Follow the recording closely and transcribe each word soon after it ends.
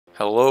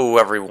Hello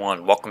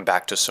everyone, welcome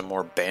back to some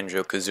more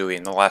Banjo-Kazooie.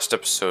 In the last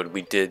episode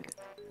we did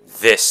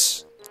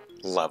this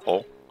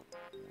level.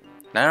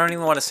 And I don't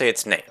even want to say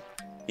its name.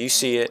 You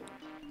see it,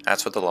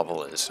 that's what the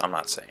level is. I'm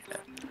not saying it.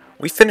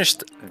 We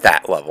finished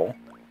that level.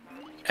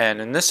 And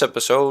in this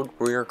episode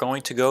we are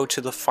going to go to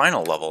the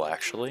final level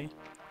actually.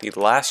 The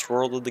last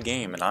world of the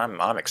game, and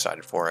I'm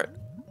excited for it.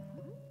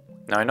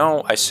 Now I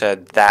know I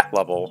said that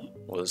level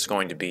was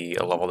going to be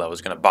a level that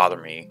was going to bother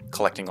me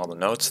collecting all the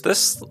notes.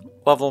 This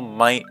level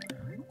might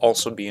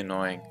also be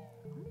annoying,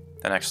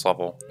 the next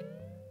level,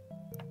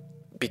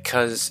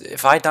 because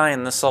if I die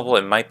in this level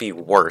it might be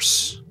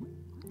worse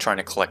trying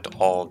to collect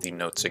all the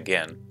notes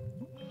again.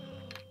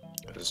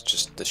 It's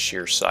just the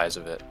sheer size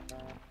of it.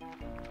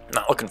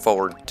 Not looking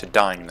forward to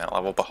dying in that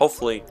level, but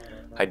hopefully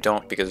I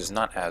don't, because it's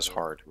not as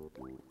hard.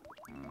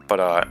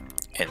 But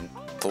in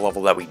the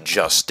level that we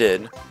just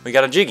did, we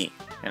got a Jiggy,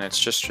 and it's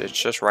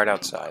just right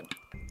outside,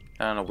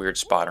 not in a weird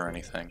spot or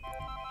anything.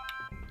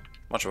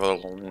 Bunch of other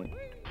little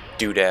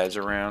doodads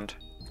around.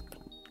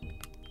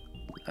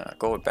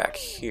 Go back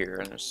here,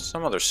 and there's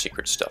some other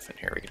secret stuff in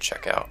here we can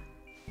check out.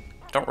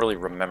 Don't really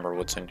remember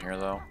what's in here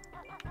though.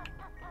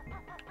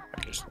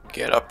 I just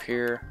get up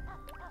here.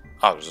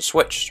 Oh, there's a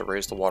switch to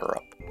raise the water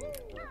up.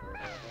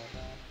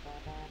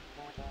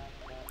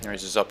 It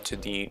raises up to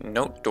the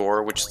note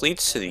door, which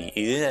leads to the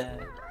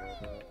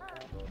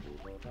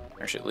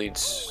Actually, it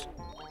leads.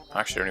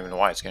 Actually, I don't even know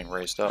why it's getting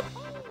raised up.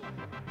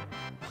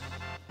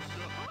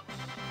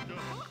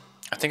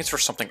 I think it's for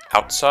something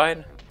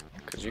outside,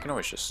 because you can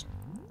always just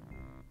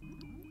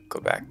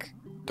go back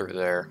through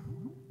there.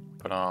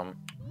 But I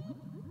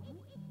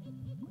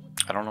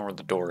don't know where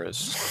the door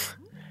is.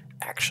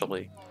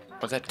 Actually,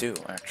 what does that do?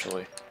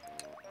 Actually.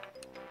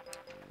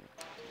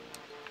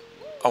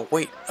 Oh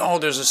wait! Oh,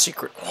 there's a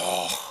secret.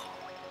 Oh.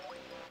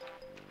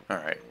 All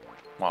right.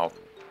 Well,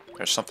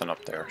 there's something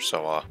up there,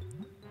 so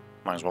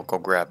might as well go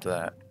grab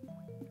that.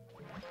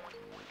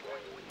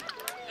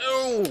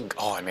 Oh!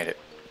 Oh, I made it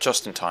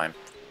just in time.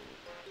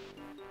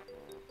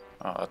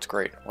 Oh, that's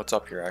great. What's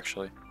up here,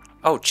 actually?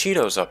 Oh,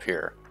 Cheeto's up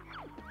here.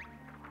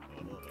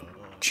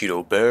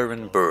 Cheeto Bear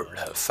and Bird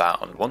have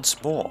found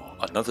once more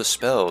another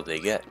spell they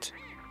get.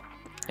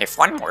 If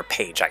one more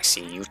page I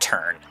see you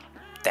turn,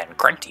 then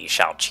Grunty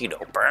shall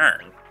Cheeto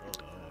burn.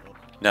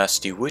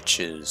 Nasty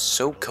witches,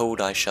 so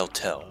code I shall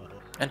tell.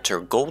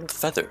 Enter gold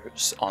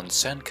feathers on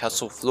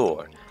sandcastle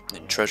floor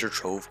in Treasure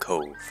Trove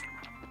Cove.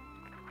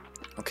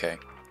 Okay.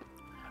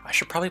 I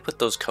should probably put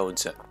those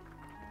codes in.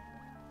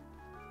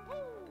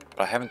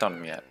 But I haven't done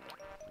them yet.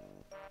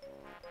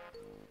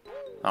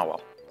 Oh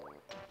well.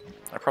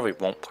 I probably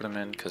won't put them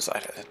in because I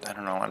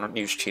don't know. I don't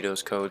use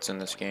Cheeto's codes in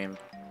this game.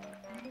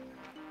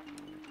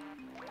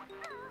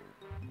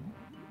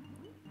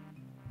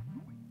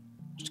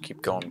 Just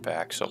keep going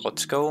back. So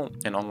let's go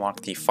and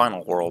unlock the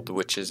final world,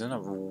 which is in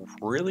a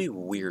really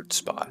weird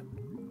spot.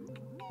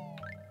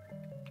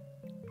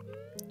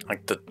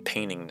 Like the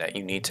painting that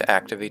you need to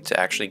activate to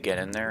actually get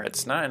in there,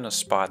 it's not in a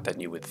spot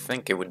that you would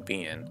think it would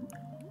be in.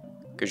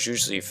 Because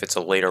usually if it's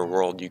a later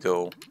world, you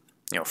go,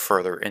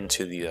 further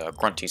into the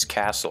Grunty's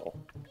castle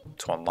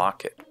to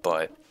unlock it,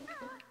 but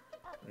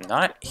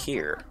not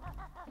here.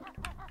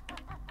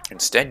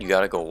 Instead, you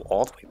gotta go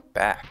all the way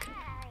back,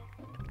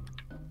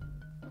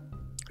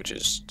 which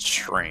is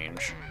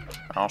strange.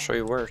 I'll show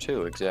you where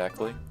too,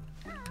 exactly.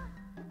 So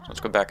let's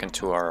go back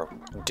into our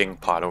ding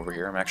pot over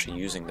here. I'm actually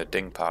using the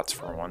ding pots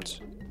for once.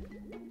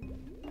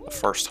 The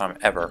first time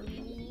ever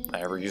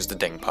I ever used the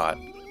ding pot.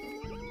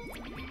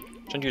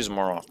 Should use them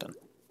more often.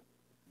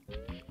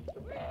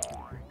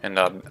 And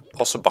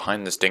also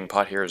behind this ding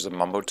pot here is the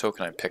Mumbo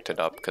token. I picked it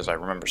up because I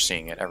remember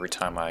seeing it every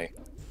time I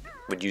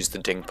would use the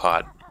ding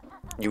pot.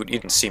 You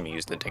didn't see me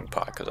use the ding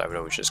pot because I would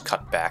always just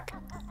cut back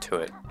to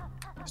it.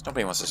 Because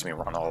nobody wants to see me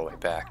run all the way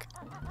back.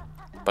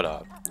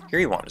 But here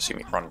you want to see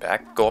me run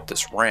back. Go up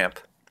this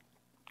ramp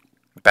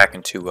back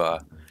into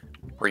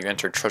where you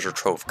entered Treasure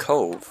Trove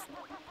Cove.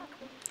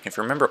 If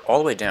you remember, all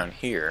the way down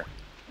here,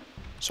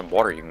 some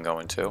water you can go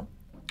into.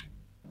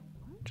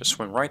 Just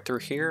swim right through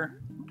here.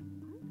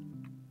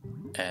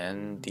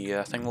 And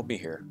the thing will be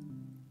here.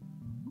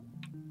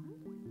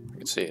 You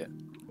can see it.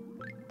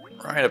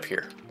 Right up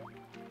here.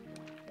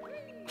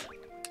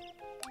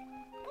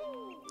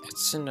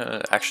 It's in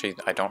actually,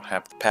 I don't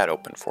have the pad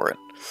open for it.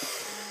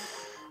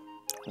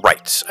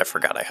 Right, I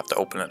forgot I have to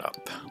open it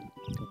up.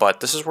 But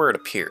this is where it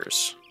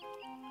appears.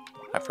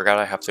 I forgot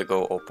I have to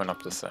go open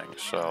up the thing,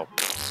 so...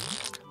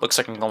 Looks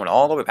like I'm going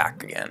all the way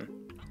back again.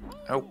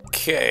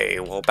 Okay,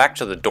 well back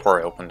to the door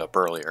I opened up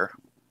earlier.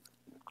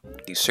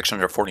 The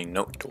 640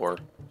 note door.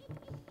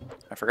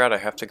 I forgot I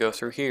have to go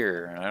through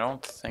here, and I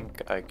don't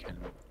think I can...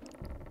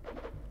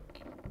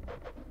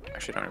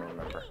 Actually, I don't even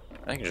remember.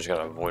 I think you just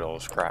gotta avoid all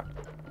this crap.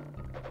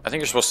 I think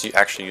you're supposed to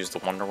actually use the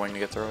Wonder Wing to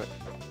get through it.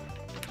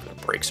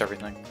 It breaks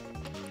everything.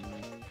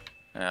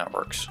 Yeah, it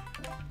works.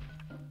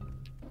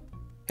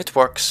 It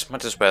works,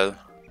 might as well.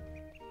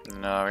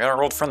 No, we got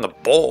our old friend the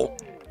Bull.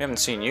 We haven't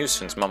seen you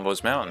since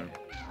Mumbo's Mountain.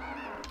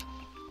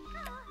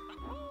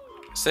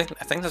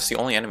 I think that's the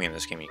only enemy in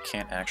this game you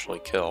can't actually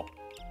kill.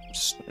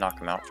 Just knock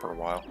him out for a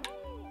while.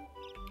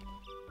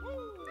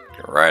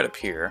 Get right up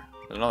here.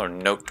 There's another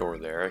note door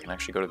there. I can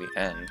actually go to the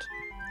end.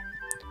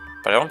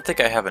 But I don't think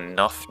I have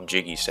enough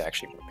Jiggies to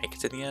actually make it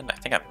to the end. I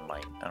think I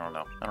might. I don't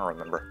know. I don't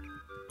remember.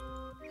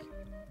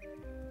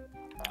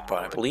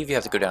 But I believe you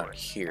have to go down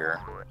here.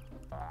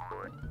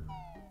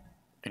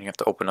 And you have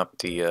to open up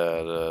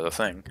the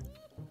thing.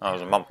 Oh,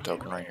 there's a Mumbo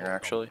token right here,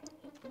 actually.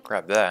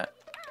 Grab that.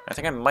 I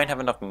think I might have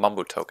enough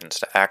Mumbo tokens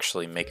to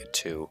actually make it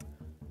to...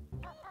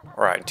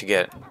 Right, to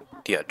get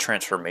the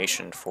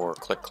transformation for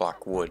Click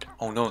Clock Wood.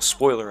 Oh no,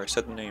 spoiler, I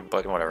said the name,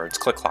 but whatever, it's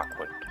Click Clock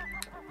Wood.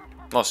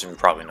 Most of you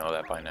probably know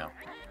that by now.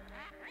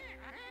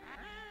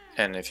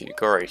 And if you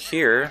go right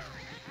here,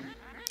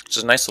 it's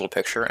a nice little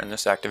picture, and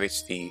this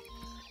activates the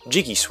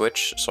Jiggy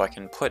switch, so I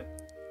can put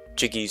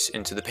Jiggies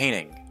into the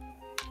painting.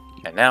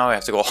 And now I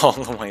have to go all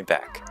the way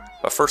back.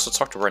 But first, let's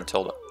talk to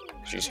Brentilda.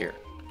 She's here.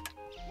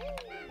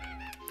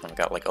 I've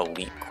got like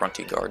elite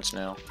grunty guards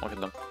now. Look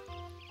at them.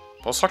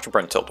 Well, let's talk to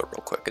Brentilda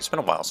real quick. It's been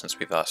a while since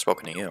we've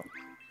spoken to you.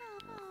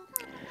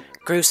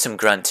 Gruesome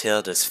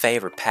Gruntilda's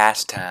favorite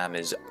pastime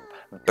is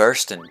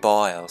bursting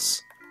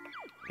boils.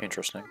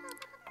 Interesting.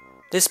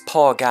 This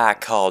poor guy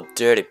called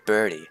Dirty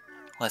Birdie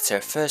was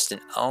her first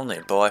and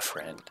only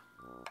boyfriend.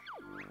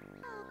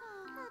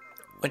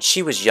 When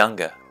she was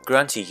younger,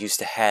 Grunty used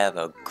to have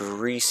a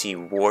greasy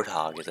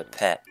warthog as a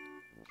pet.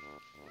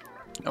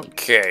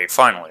 Okay,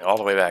 finally, all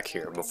the way back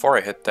here. Before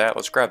I hit that,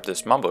 let's grab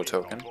this Mumbo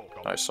token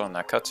that I saw in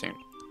that cutscene.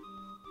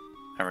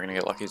 And we're gonna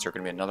get lucky. Is there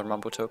gonna be another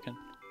Mumbo token?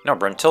 No,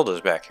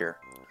 Brentilda's back here.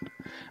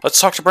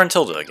 Let's talk to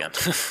Brentilda again,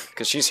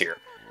 because she's here.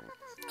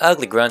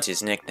 Ugly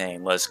Grunty's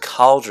nickname was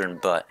Cauldron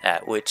Butt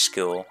at witch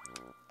school.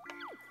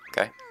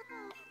 Okay.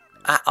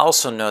 I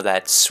also know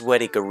that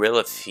sweaty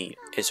gorilla feet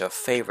is her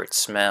favorite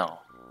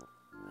smell.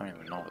 I don't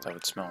even know what that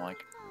would smell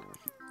like.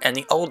 And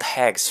the old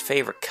hag's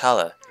favorite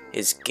color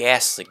is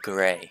ghastly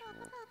gray.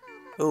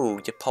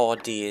 Ooh, you poor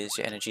dears,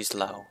 your energy's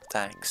low.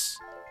 Thanks.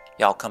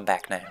 Y'all come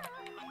back now.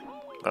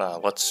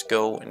 But let's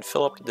go and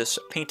fill up this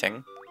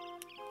painting.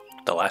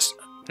 The last...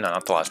 No,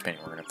 not the last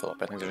painting we're going to fill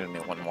up. I think there's going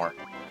to be one more.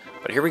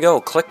 But here we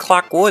go. Click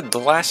Clock Wood, the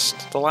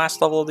last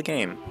level of the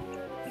game.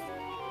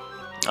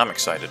 I'm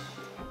excited.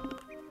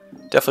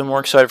 Definitely more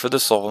excited for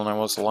this level than I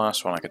was the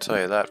last one, I can tell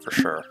you that for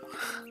sure.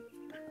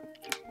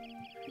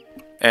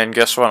 And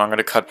guess what? I'm going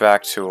to cut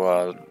back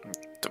to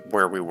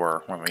where we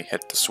were when we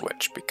hit the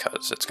switch,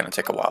 because it's going to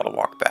take a while to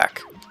walk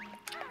back.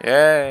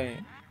 Yay!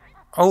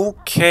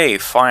 Okay,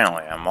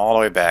 finally, I'm all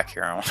the way back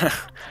here. I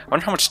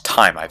wonder how much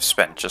time I've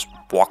spent just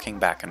walking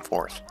back and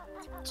forth,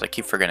 because I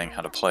keep forgetting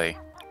how to play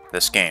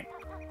this game.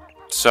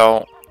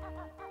 So,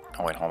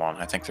 oh wait, hold on.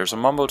 I think there's a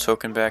Mumbo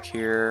token back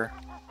here.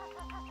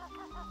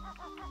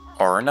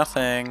 Or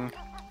nothing.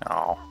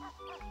 Oh,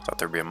 thought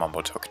there'd be a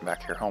Mumbo token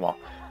back here. Oh well.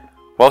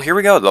 Well, here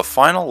we go. The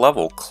final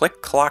level,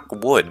 Click Clock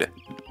Wood.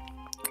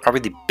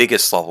 Probably the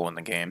biggest level in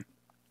the game.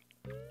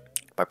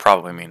 By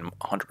probably mean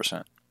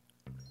 100%.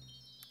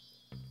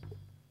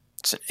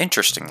 It's an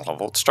interesting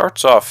level. It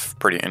starts off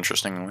pretty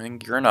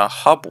interesting. You're in a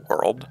hub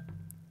world.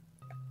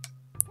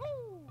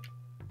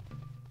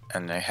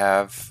 And they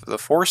have the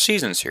 4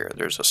 seasons here.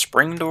 There's a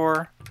spring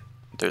door,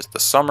 there's the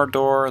summer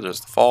door,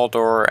 there's the fall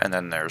door, and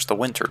then there's the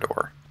winter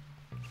door.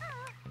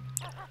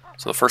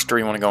 So the first door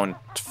you want to go in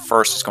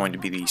first is going to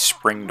be the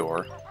spring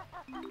door.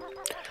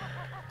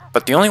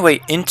 But the only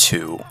way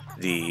into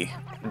the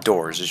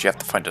doors is you have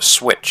to find a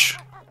switch.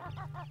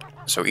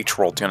 So each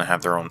world's going to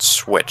have their own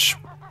switch.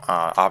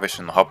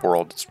 Obviously in the hub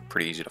world it's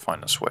pretty easy to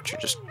find a switch. You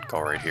just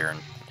go right here and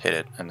hit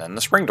it, and then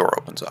the spring door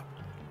opens up.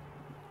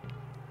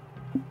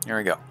 Here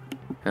we go.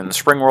 In the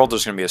spring world,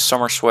 there's going to be a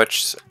summer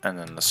switch, and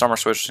then the summer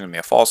switch is going to be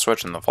a fall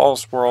switch, and the fall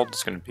world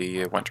is going to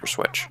be a winter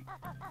switch.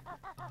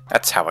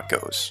 That's how it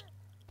goes.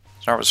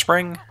 Start with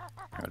spring,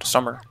 go to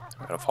summer,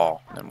 go to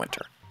fall, and then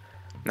winter.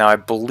 Now, I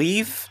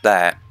believe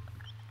that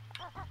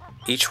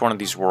each one of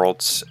these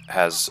worlds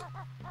has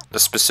a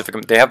specific...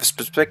 They have a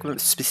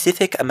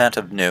specific amount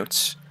of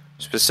notes,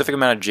 specific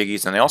amount of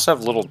jiggies, and they also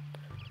have little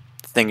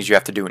things you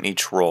have to do in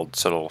each world,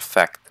 so it'll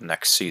affect the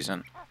next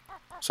season.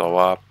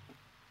 So,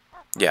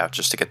 yeah,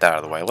 just to get that out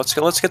of the way. Let's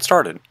get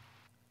started.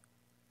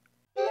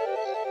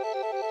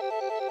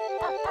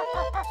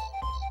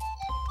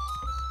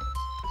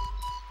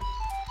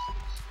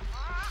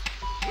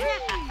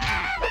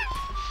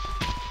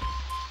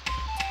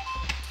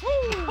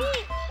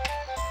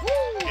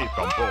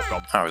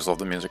 I always love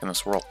the music in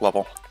this world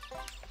level.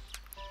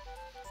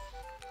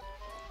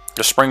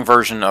 The spring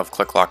version of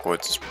Click Clock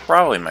Woods is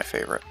probably my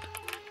favorite.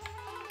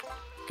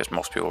 I guess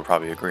most people would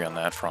probably agree on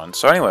that front.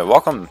 So anyway,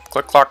 welcome,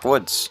 Click Clock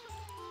Woods.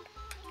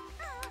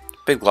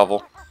 Big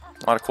level.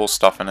 A lot of cool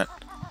stuff in it.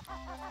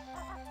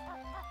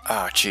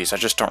 Ah, jeez, I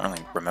just don't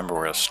really remember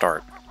where to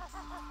start.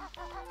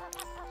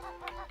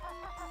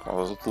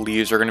 All the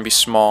leaves are going to be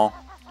small.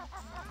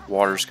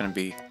 Water's going to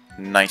be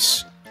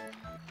nice.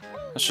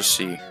 Let's just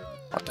see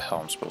what the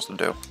hell I'm supposed to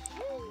do.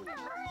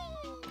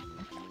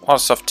 A lot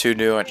of stuff to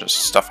do, and just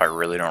stuff I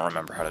really don't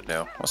remember how to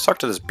do. Let's talk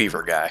to this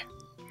beaver guy.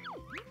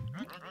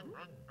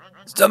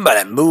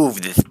 Somebody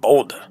move this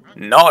boulder.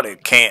 Naughty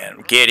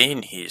can't get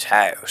in his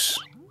house.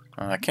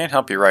 I can't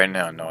help you right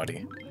now,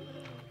 Naughty.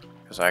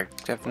 Because I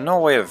have no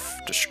way of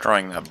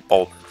destroying that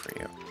boulder for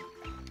you.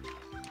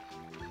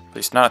 At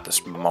least not at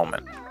this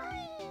moment.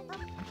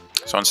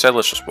 So instead,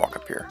 let's just walk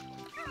up here.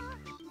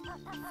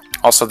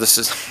 Also, this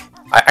is...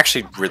 I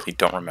actually really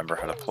don't remember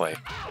how to play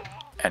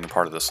any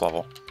part of this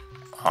level.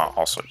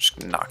 Also,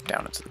 just knocked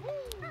down into the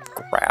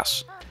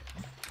grass.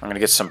 I'm going to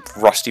get some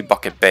Rusty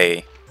Bucket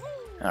Bay.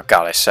 Oh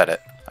god, I said it.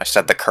 I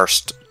said the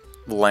cursed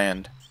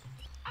land.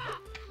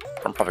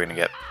 I'm probably going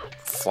to get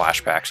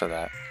flashbacks of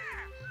that.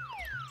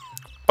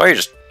 But you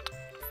just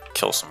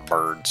kill some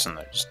birds and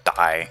they just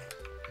die.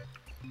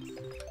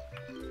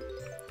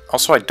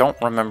 Also, I don't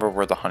remember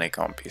where the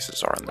honeycomb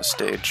pieces are in this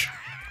stage.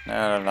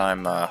 Now that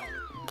I'm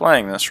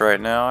playing this right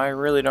now, I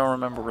really don't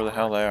remember where the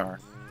hell they are.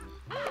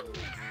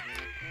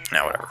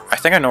 Now, whatever. I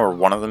think I know where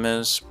one of them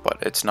is, but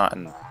it's not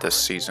in this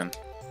season.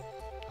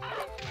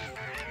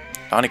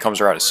 The honeycombs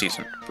are out of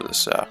season for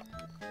this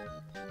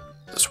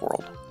this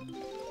world.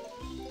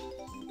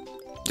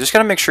 You just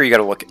gotta make sure you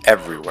gotta look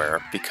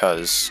everywhere,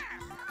 because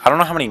I don't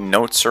know how many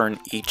notes are in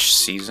each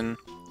season,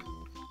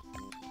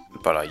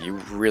 but you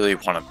really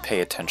want to pay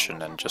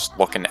attention and just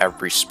look in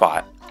every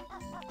spot,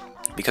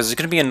 because it's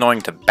gonna be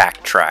annoying to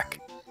backtrack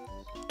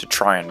to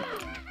try and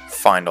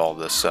find all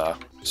this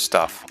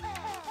stuff.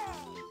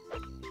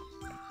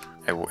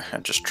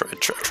 Just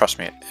trust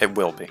me, it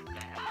will be.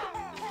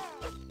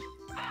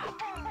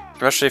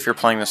 Especially if you're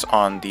playing this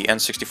on the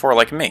N64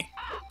 like me.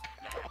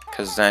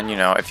 Because then, you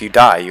know, if you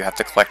die, you have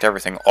to collect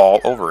everything all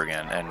over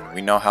again. And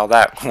we know how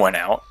that went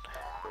out.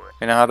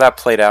 We know how that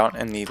played out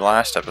in the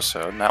last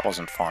episode, and that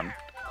wasn't fun.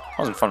 It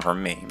wasn't fun for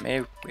me.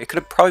 Maybe it could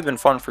have probably been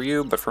fun for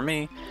you, but for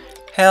me,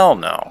 hell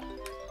no.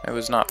 It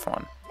was not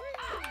fun.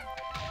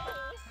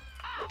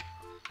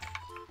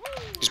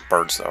 These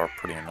birds, though, are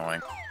pretty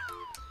annoying.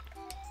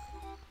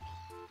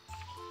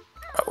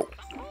 Uh-oh.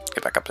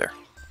 Get back up there.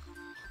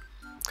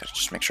 Gotta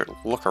just make sure to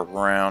look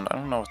around. I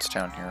don't know what's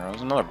down here.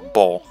 There's another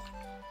bull.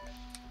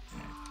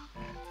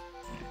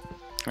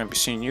 I'm gonna be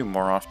seeing you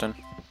more often.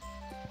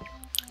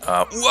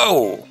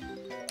 Whoa!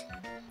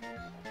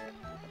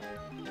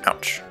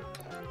 Ouch.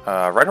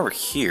 Right over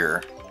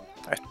here,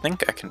 I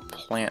think I can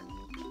plant...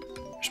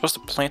 You're supposed to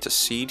plant a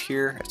seed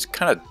here. It's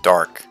kind of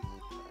dark,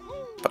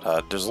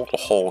 but there's a little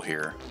hole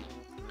here.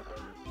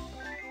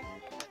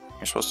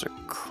 You're supposed to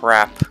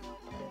crap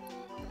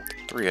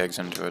 3 eggs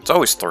into it. It's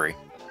always 3.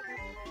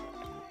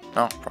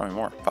 No, probably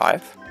more.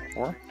 5?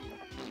 4?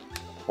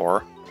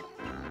 4?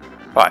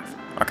 5.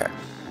 Okay.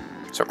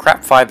 So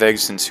crap 5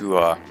 eggs into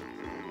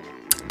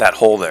that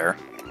hole there.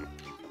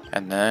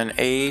 And then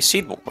a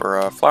seed will, or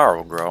a flower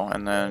will grow.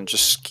 And then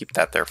just keep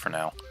that there for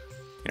now.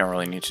 You don't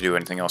really need to do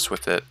anything else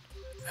with it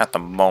at the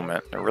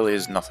moment. There really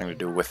is nothing to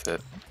do with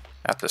it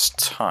at this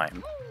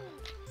time.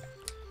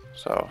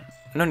 So,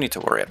 no need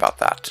to worry about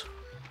that.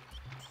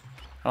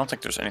 I don't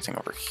think there's anything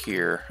over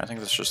here. I think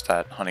that's just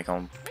that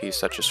honeycomb piece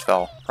that just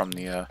fell from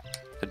the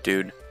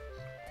dude.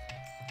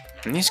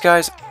 And these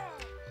guys,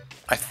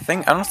 I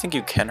don't think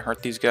you can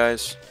hurt these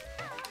guys.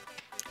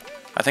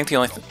 I think the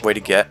only way to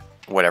get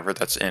whatever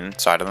that's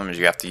inside of them is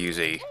you have to use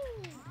a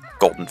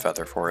golden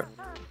feather for it.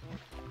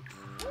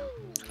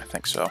 I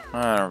think so.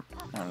 I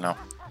don't know.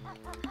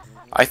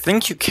 I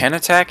think you can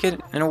attack it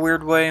in a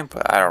weird way,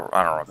 but I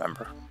don't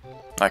remember.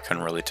 I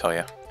couldn't really tell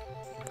you.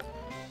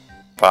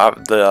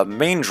 But the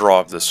main draw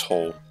of this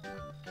whole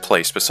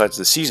place, besides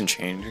the season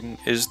changing,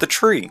 is the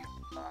tree.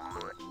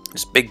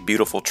 This big,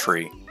 beautiful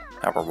tree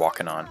that we're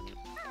walking on.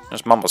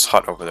 There's Mumbo's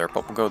hut over there,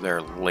 but we'll go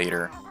there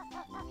later.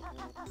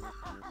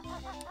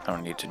 I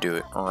don't need to do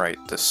it right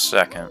this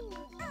second.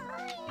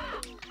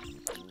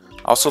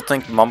 I also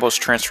think Mumbo's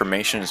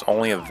transformation is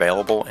only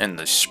available in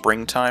the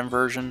springtime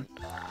version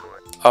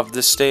of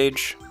this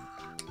stage.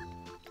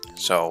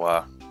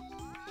 So,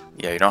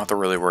 yeah, you don't have to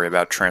really worry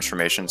about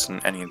transformations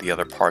in any of the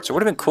other parts. It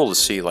would have been cool to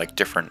see, like,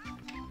 different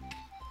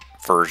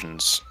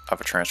versions of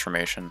a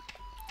transformation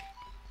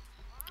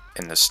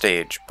in the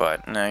stage,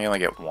 but no, you only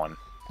get one.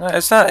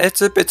 It's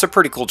a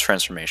pretty cool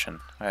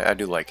transformation. I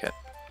do like it.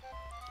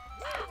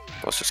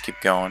 Let's just keep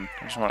going.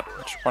 I just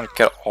want to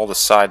get all the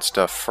side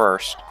stuff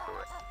first,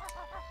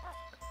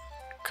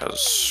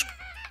 because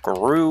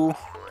screw.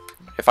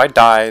 If I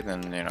die,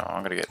 then you know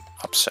I'm gonna get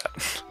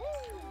upset.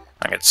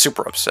 I get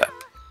super upset,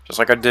 just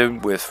like I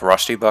did with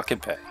Rusty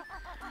Bucket Bay.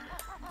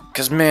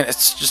 Because man,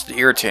 it's just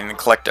irritating to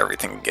collect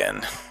everything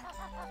again.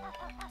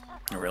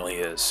 It really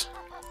is.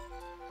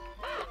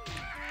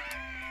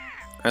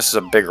 This is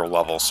a bigger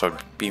level, so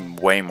it'd be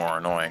way more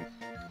annoying.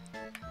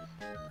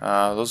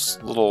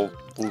 Those little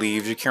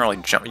leaves, you can't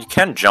really jump. You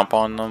can jump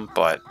on them,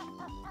 but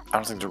I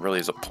don't think there really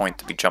is a point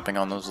to be jumping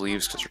on those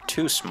leaves because they're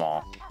too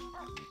small.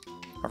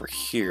 Over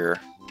here,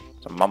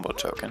 there's a Mumbo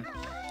token.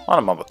 A lot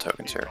of Mumbo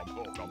tokens here. I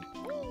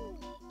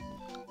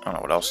don't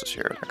know what else is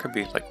here. There could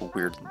be like a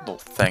weird little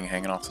thing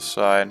hanging off the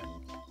side.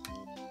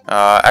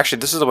 Actually,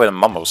 this is the way to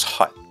Mumbo's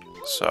hut,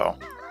 so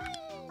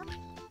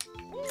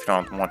if you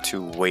don't want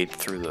to wade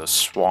through the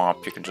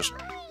swamp, you can just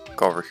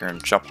go over here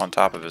and jump on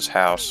top of his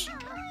house.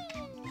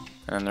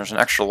 And then there's an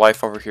extra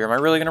life over here. Am I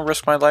really going to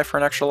risk my life for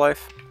an extra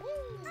life?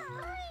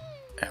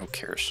 Who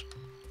cares?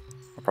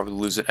 I'll probably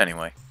lose it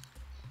anyway.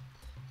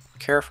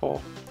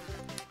 Careful.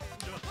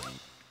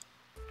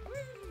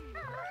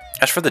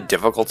 As for the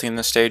difficulty in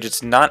this stage,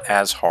 it's not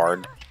as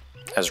hard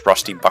as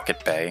Rusty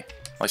Bucket Bay,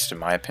 at least in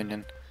my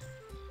opinion.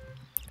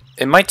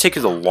 It might take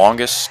you the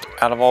longest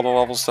out of all the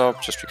levels, though,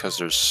 just because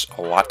there's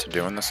a lot to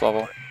do in this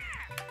level.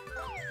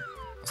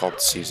 With all the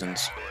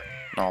seasons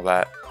and all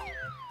that.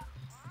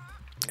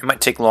 It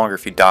might take longer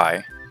if you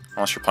die,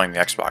 unless you're playing the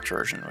Xbox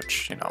version,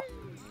 which, you know,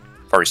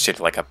 I've already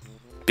stated like a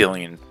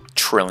billion,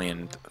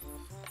 trillion,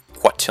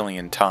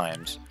 quintillion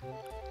times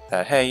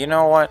that, hey, you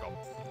know what?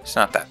 It's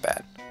not that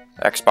bad.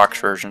 The Xbox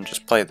version,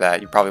 just play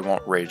that. You probably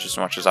won't rage as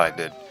much as I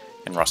did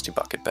in Rusty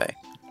Bucket Bay.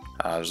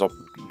 There's a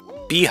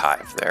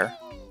beehive there,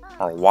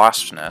 or a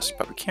wasp nest,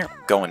 but we can't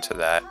go into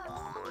that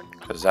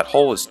because that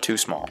hole is too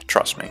small.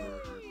 Trust me,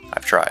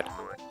 I've tried.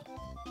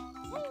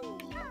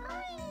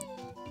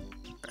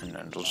 And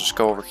then we'll just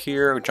go over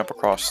here, we jump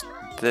across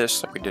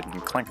this like we did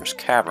in Clanker's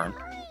Cavern.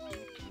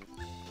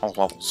 All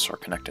levels are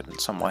connected in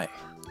some way.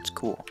 It's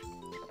cool.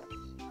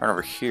 Right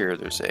over here,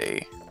 there's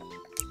a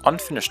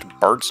unfinished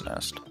bird's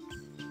nest.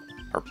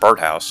 Or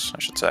birdhouse, I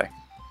should say.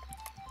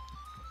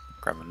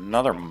 Grab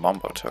another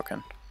Mumbo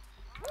token.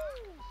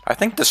 I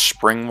think the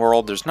spring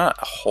world, there's not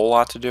a whole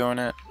lot to do in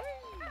it.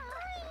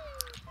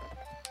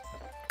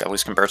 At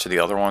least compared to the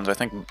other ones. I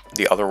think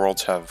the other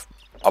worlds have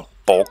a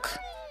bulk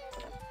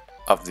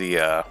of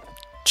the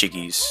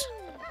jiggies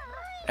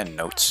and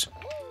notes.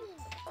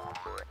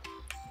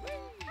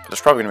 But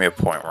there's probably going to be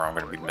a point where I'm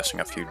going to be missing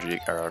a few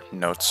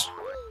notes.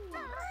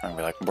 I'm going to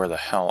be like, where the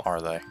hell are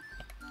they?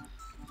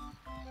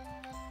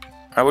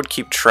 I would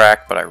keep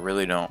track, but I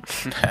really don't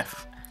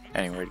have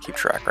any way to keep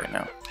track right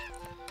now.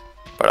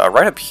 But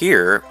right up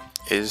here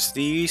is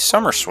the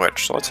summer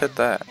switch, so let's hit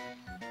that.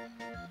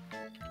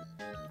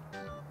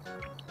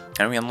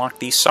 And we unlock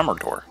the summer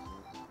door.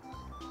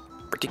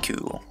 Pretty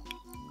cool.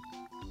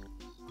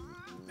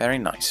 Very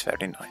nice,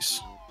 very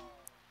nice.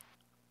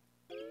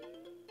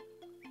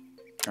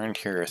 Right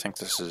here, I think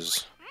this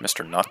is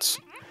Mr. Nuts.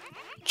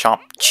 Chomp.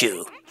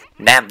 Chew.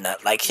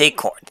 Nabnut likes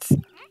acorns.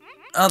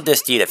 I'll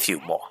just eat a few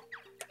more.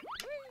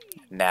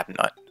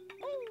 Nabnut.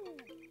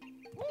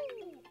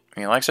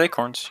 He likes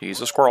acorns.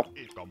 He's a squirrel.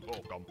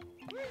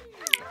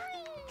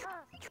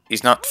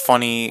 He's not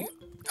funny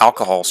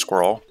alcohol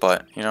squirrel,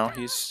 but, you know,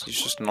 he's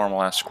just a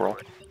normal-ass squirrel.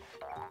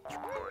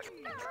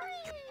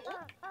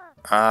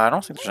 I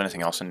don't think there's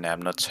anything else in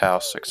Nabnut's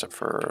house except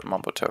for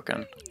Mumbo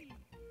Token.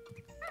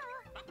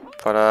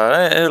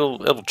 But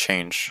it'll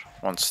change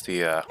once we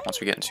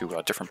get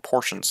into different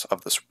portions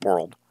of this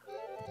world.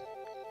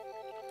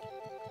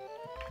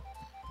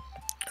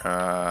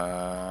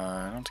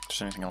 I don't think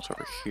there's anything else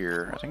over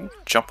here. I think you can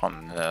jump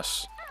on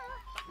this.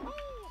 You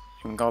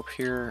can go up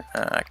here.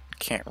 I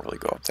can't really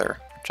go up there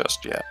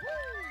just yet.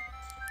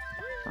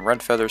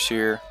 Red feathers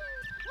here.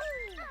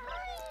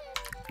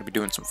 Gonna be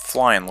doing some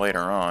flying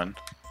later on.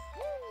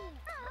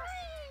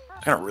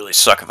 It's gonna really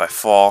suck if I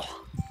fall.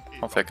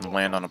 Hopefully I can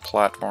land on a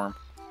platform.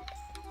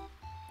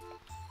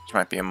 There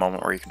might be a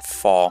moment where you can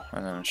fall,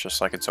 and then it's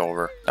just like it's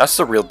over. That's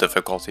the real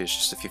difficulty, is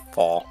just if you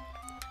fall.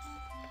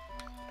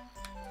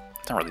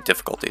 It's not really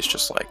difficulty, it's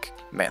just like,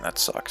 man, that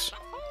sucks.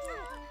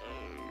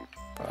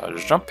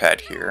 There's a jump pad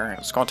here.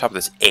 Let's go on top of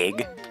this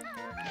egg.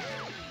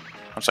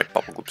 Looks like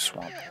Bubblegloop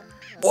Swamp.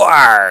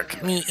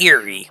 Warg, me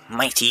eerie,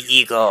 mighty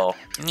eagle,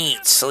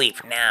 need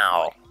sleep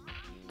now.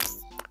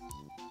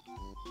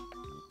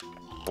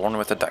 Born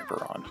with a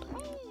diaper on.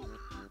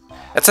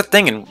 That's a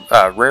thing in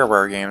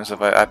rare games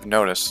I've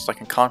noticed. Like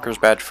in Conker's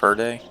Bad Fur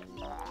Day,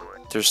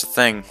 there's a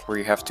thing where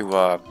you have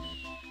to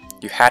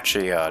you hatch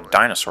a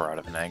dinosaur out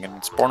of an egg and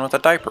it's born with a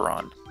diaper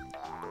on.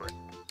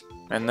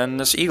 And then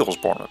this eagle's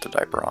born with a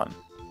diaper on.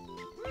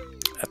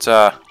 That's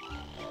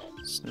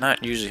it's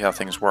not usually how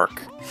things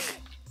work.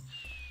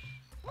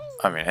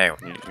 I mean, hey,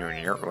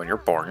 when you're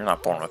born, you're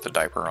not born with a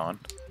diaper on.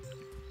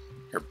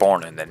 You're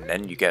born and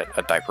then you get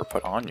a diaper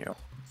put on you.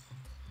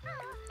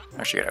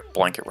 Actually, you get a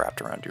blanket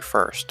wrapped around you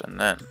first, and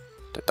then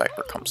the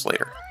diaper comes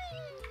later.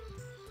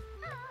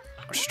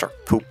 Or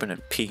start pooping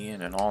and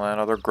peeing and all that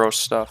other gross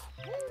stuff.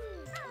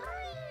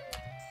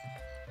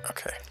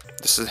 Okay,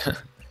 this is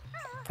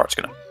part's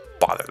gonna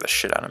bother the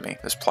shit out of me.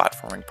 This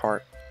platforming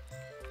part.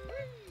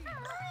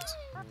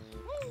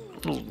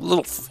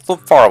 Little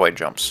faraway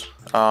jumps.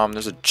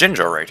 There's a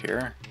Jinjo right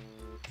here.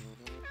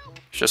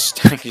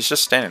 He's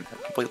just standing there,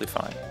 completely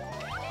fine.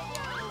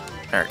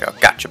 There we go.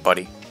 Gotcha,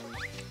 buddy.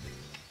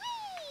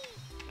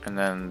 And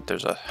then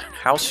there's a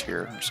house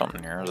here, or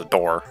something here. There's a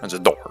door. There's a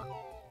door.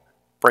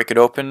 Break it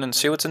open and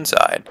see what's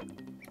inside.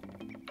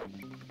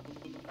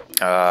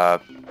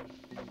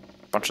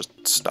 Bunch of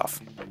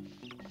stuff.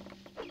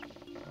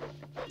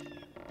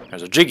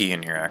 There's a Jiggy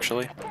in here,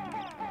 actually.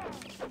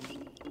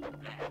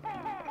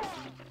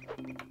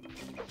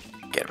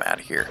 Get him out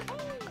of here.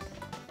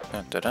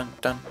 Dun dun dun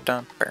dun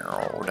dun.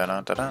 Barrel. Dun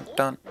dun dun dun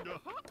dun.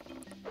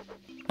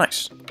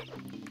 Nice.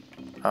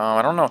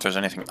 I don't know if there's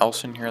anything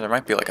else in here. There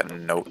might be like a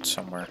note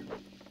somewhere.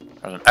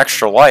 There's an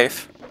extra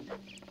life.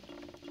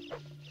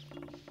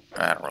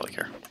 I don't really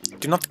care.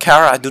 Do not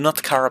care. I do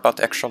not care about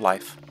the extra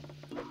life.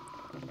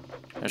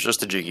 There's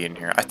just a Jiggy in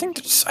here. I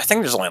think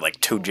there's only like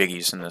 2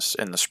 Jiggies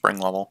in the spring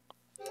level.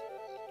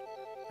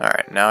 All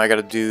right, now I got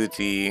to do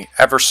the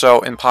ever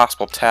so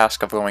impossible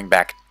task of going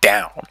back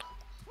down.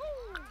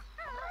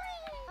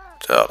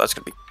 So that's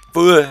gonna be.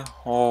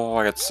 Oh,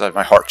 I got sad.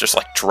 My heart just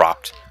like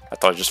dropped. I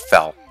thought I just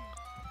fell.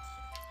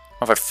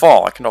 If I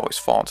fall, I can always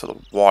fall into the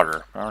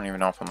water. I don't even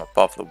know if I'm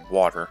above the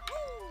water.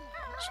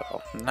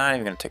 So, I'm not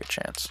even gonna take a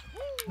chance.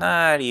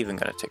 Not even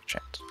gonna take a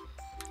chance.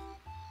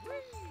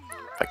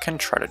 If I can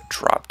try to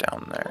drop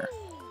down there.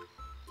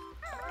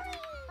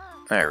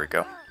 There we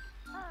go.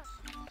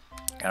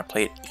 Gotta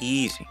play it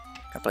easy.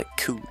 Gotta play it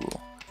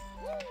cool.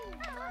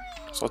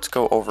 So let's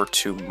go over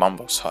to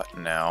Mumbo's hut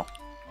now.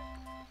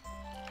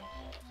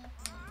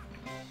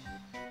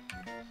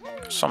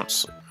 Someone's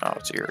sleeping. Oh,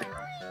 it's eerie.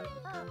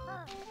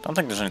 Don't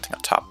think there's anything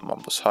on top of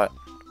Mumbo's hut.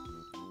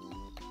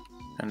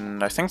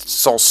 And I think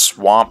it's all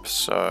swamp,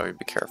 so you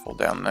be careful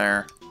down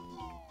there.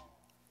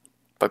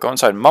 But go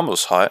inside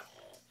Mumbo's hut.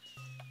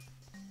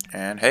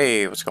 And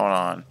hey, what's going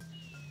on?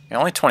 Yeah,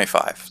 only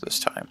 25 this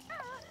time.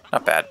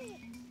 Not bad.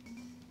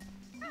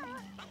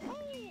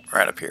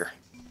 Right up here.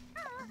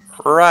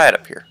 Right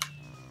up here.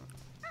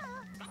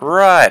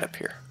 Right up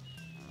here.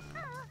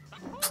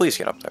 Please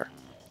get up there.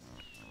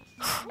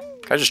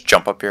 Can I just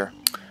jump up here?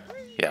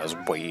 Yeah, it was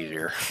way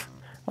easier.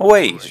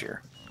 Way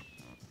easier.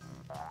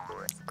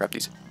 Grab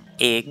these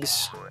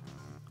eggs. I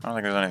don't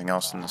think there's anything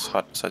else in this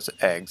hut besides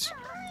the eggs.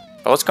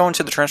 But let's go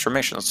into the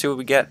transformation. Let's see what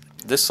we get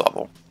this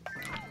level.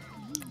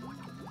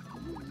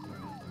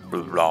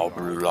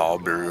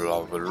 Rutabaga.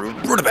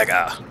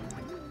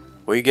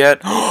 We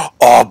get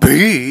a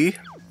bee.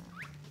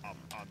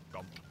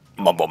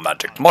 Mumbo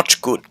magic,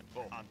 much good.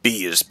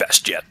 Bee is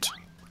best yet.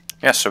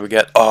 Yeah, so we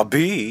get a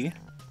bee.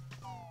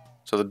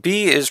 So the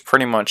bee is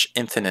pretty much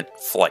infinite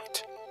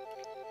flight.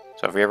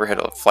 So if we ever hit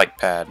a flight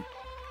pad,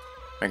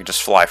 we can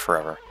just fly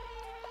forever.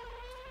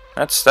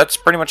 That's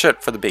pretty much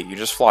it for the bee. You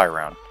just fly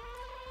around.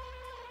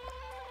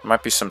 There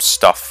might be some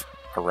stuff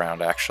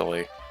around,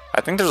 actually.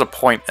 I think there's a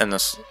point in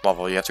this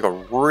level you have to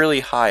go really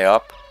high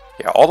up.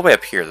 Yeah, all the way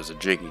up here there's a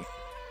Jiggy.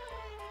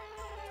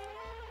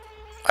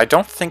 I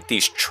don't think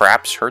these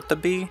traps hurt the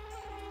bee.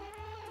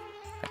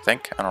 I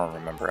think. I don't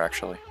remember,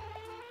 actually.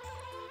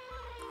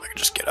 I can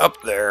just get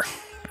up there.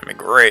 That'd be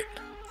great.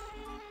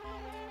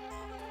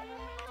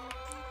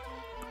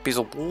 Bee's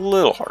a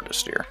little hard to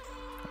steer.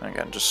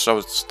 Again, just so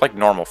it's like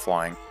normal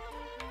flying.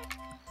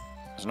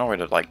 There's no way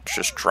to like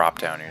just drop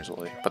down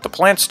easily. But the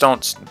plants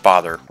don't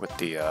bother with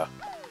the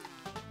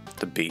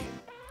bee.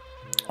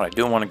 What I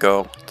do want to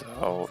go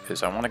though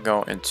is I want to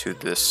go into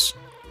this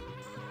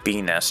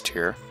bee nest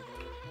here.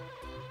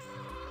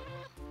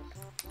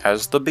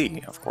 As the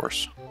bee, of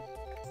course.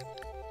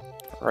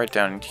 Right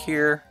down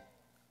here.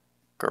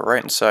 Go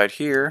right inside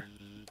here.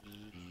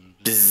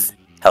 Bzz.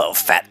 Hello,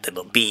 fat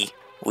little bee.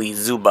 We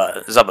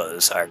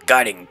Zubbas are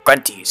guarding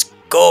Grunty's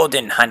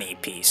golden honey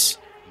piece.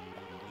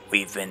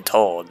 We've been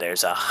told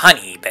there's a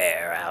honey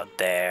bear out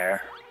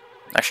there.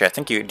 Actually, I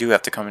think you do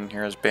have to come in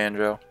here as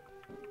Banjo.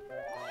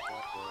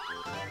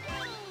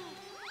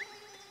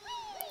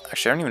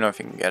 Actually, I don't even know if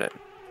you can get it.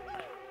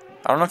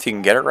 I don't know if you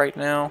can get it right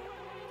now.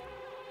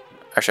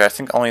 Actually, I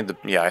think only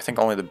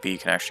the bee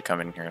can actually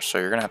come in here. So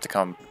you're gonna have to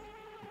come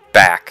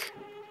back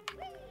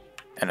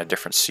in a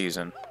different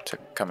season to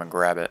come and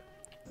grab it.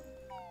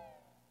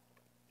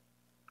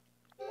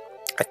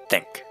 I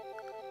think.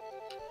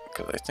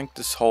 Because I think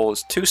this hole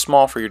is too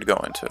small for you to go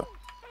into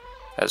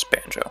as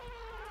Banjo.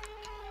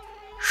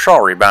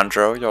 Sorry,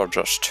 Banjo, you're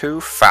just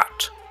too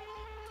fat.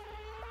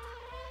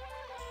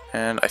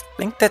 And I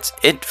think that's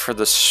it for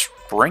the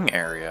spring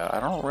area. I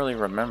don't really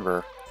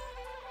remember.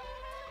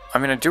 I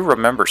mean, I do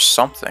remember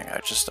something.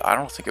 I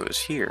don't think it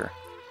was here.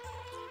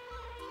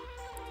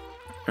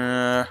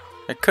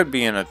 It could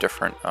be in a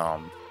different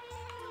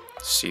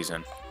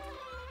season.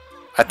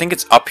 I think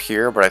it's up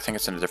here, but I think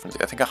it's in a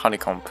different. I think a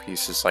honeycomb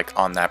piece is like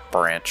on that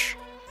branch,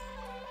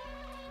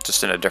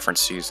 just in a different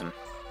season.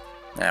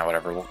 Yeah,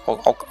 whatever.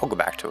 I'll go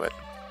back to it.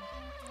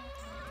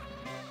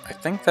 I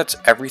think that's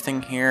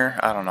everything here.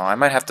 I don't know. I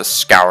might have to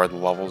scour the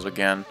levels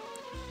again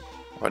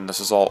when this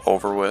is all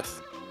over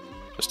with,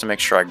 just to make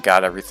sure I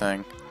got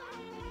everything.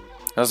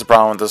 That's the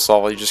problem with this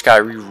level.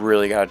 You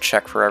really gotta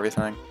check for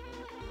everything.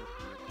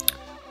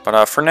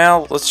 But for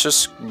now, let's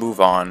just move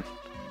on.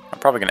 I'm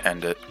probably gonna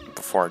end it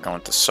before I go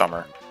into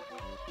summer.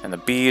 And the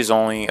bee is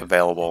only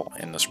available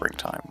in the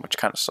springtime, which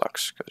kind of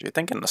sucks, because you'd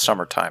think in the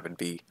summertime it'd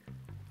be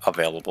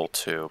available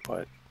too,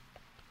 but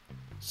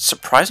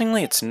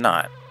surprisingly it's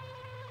not.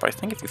 But I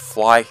think if you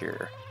fly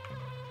here,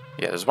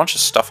 yeah, there's a bunch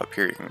of stuff up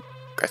here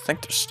I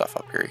think there's stuff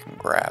up here you can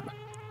grab.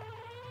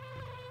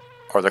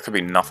 Or there could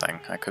be nothing.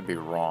 I could be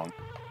wrong.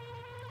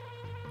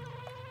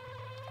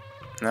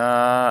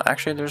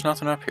 Actually there's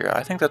nothing up here.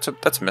 I think that's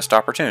a missed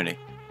opportunity.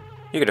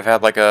 You could have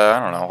had like a, I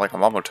don't know, like a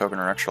Mumbo token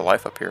or extra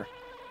life up here.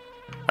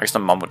 I guess the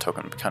Mumbo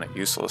token would be kind of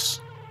useless.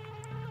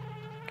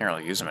 Can't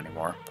really use them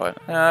anymore, but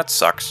that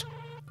sucks.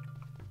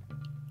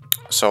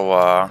 So,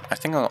 I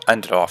think I'll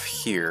end it off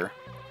here.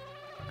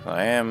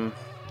 Do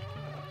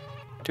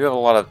have a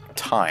lot of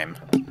time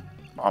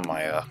on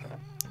my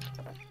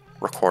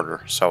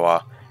recorder.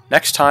 So,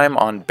 next time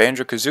on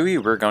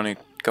Banjo-Kazooie, we're going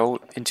to go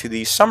into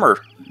the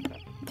summer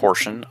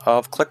portion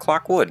of Click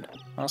Clock Wood.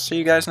 I'll see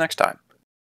you guys next time.